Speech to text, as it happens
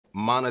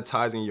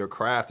monetizing your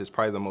craft is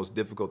probably the most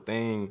difficult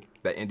thing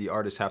that indie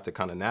artists have to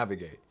kind of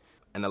navigate.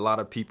 And a lot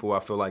of people, I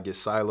feel like, get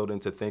siloed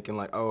into thinking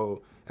like,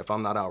 oh, if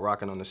I'm not out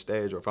rocking on the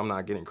stage or if I'm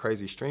not getting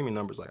crazy streaming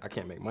numbers, like I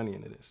can't make money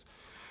into this.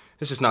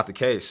 It's just not the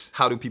case.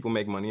 How do people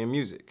make money in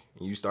music?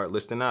 And you start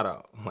listing that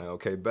out. I'm like,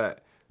 okay,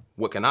 bet.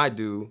 What can I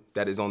do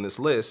that is on this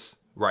list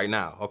right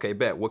now? Okay,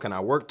 bet. What can I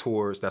work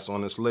towards that's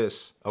on this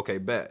list? Okay,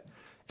 bet.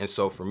 And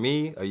so for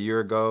me, a year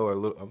ago, or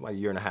like a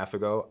year and a half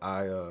ago,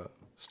 I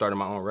started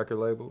my own record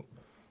label.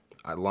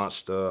 I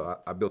launched,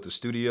 I built a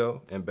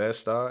studio in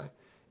Bed-Stuy,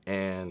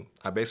 and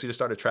I basically just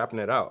started trapping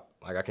it out.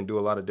 Like I can do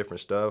a lot of different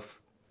stuff.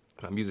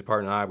 My music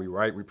partner and I, we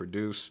write, we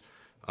produce.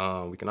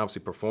 We can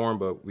obviously perform,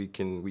 but we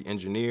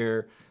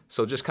engineer.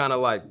 So just kind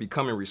of like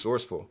becoming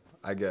resourceful,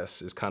 I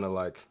guess, is kind of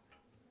like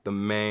the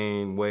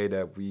main way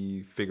that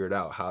we figured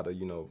out how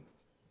to,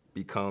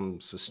 become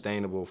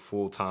sustainable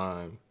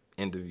full-time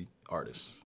indie artists.